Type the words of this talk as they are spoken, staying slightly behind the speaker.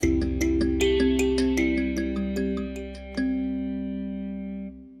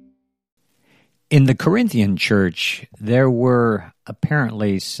In the Corinthian church, there were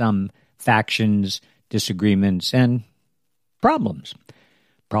apparently some factions, disagreements, and problems.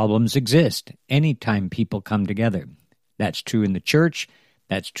 Problems exist anytime people come together. That's true in the church,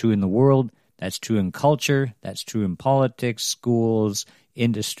 that's true in the world, that's true in culture, that's true in politics, schools,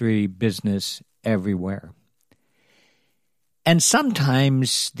 industry, business, everywhere. And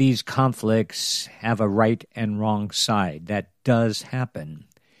sometimes these conflicts have a right and wrong side. That does happen.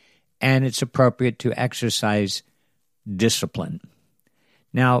 And it's appropriate to exercise discipline.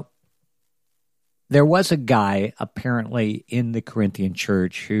 Now, there was a guy apparently in the Corinthian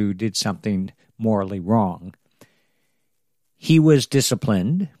church who did something morally wrong. He was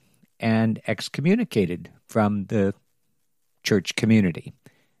disciplined and excommunicated from the church community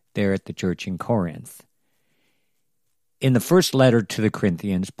there at the church in Corinth. In the first letter to the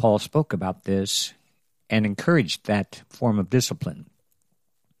Corinthians, Paul spoke about this and encouraged that form of discipline.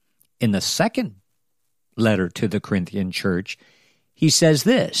 In the second letter to the Corinthian church, he says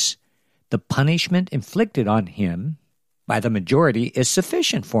this: the punishment inflicted on him by the majority is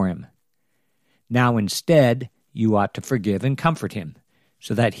sufficient for him. Now instead, you ought to forgive and comfort him,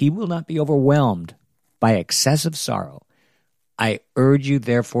 so that he will not be overwhelmed by excessive sorrow. I urge you,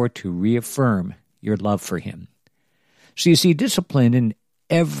 therefore, to reaffirm your love for him. So you see, discipline in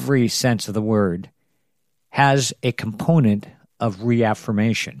every sense of the word has a component of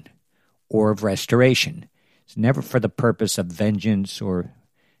reaffirmation or of restoration. It's never for the purpose of vengeance or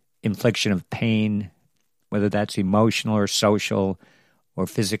infliction of pain, whether that's emotional or social or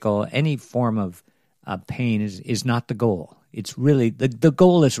physical. Any form of pain is not the goal. It's really, the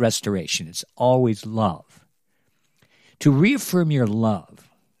goal is restoration. It's always love. To reaffirm your love,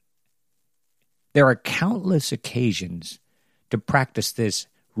 there are countless occasions to practice this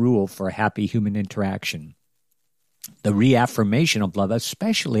rule for a happy human interaction. The reaffirmation of love,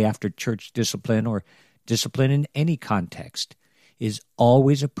 especially after church discipline or discipline in any context, is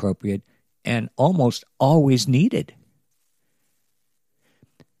always appropriate and almost always needed.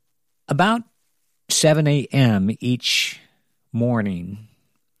 About 7 a.m. each morning,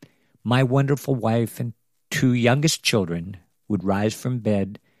 my wonderful wife and 2 youngest children would rise from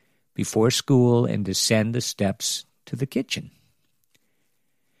bed before school and descend the steps to the kitchen.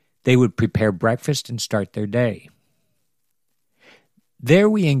 They would prepare breakfast and start their day. There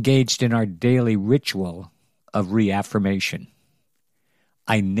we engaged in our daily ritual of reaffirmation.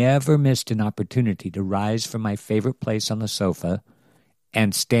 I never missed an opportunity to rise from my favorite place on the sofa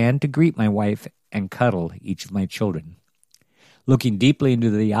and stand to greet my wife and cuddle each of my children. Looking deeply into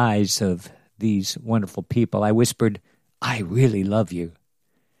the eyes of these wonderful people, I whispered, "I really love you."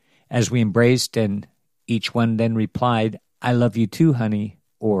 As we embraced, and each one then replied, "I love you too, honey,"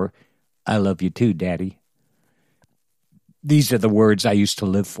 or "I love you too, Daddy." These are the words I used to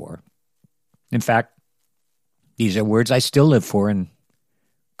live for. In fact, these are words I still live for and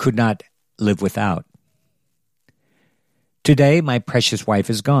could not live without. Today, my precious wife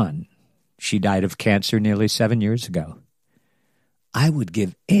is gone. She died of cancer nearly 7 years ago. I would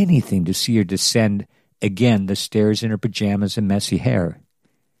give anything to see her descend again the stairs in her pajamas and messy hair.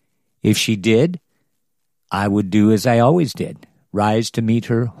 If she did, I would do as I always did, rise to meet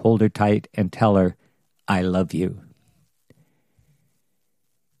her, hold her tight, and tell her, "I love you."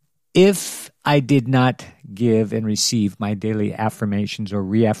 If I did not give and receive my daily affirmations or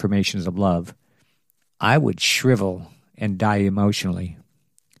reaffirmations of love, I would shrivel and die emotionally.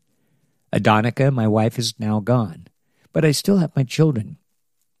 Adonica, my wife, is now gone, but I still have my children.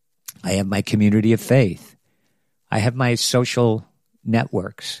 I have my community of faith. I have my social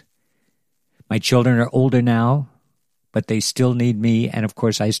networks. My children are older now, but they still need me, and of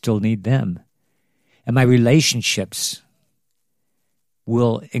course I still need them. And my relationships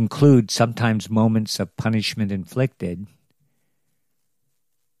will include sometimes moments of punishment inflicted.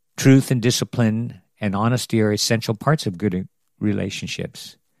 Truth and discipline and honesty are essential parts of good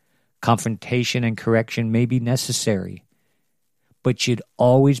relationships. Confrontation and correction may be necessary, but should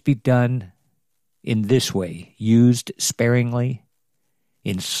always be done in this way, used sparingly,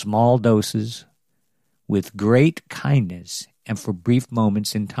 in small doses, with great kindness, and for brief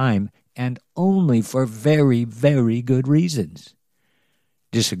moments in time, and only for very, very good reasons.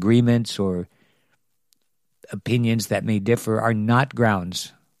 Disagreements or opinions that may differ are not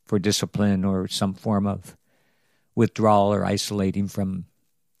grounds for discipline or some form of withdrawal or isolating from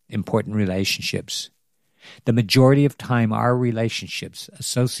important relationships. The majority of time, our relationships,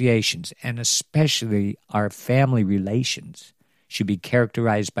 associations, and especially our family relations should be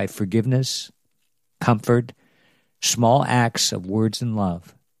characterized by forgiveness, comfort, small acts of words and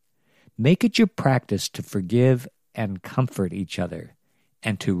love. Make it your practice to forgive and comfort each other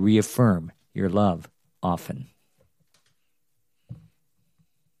and to reaffirm your love often.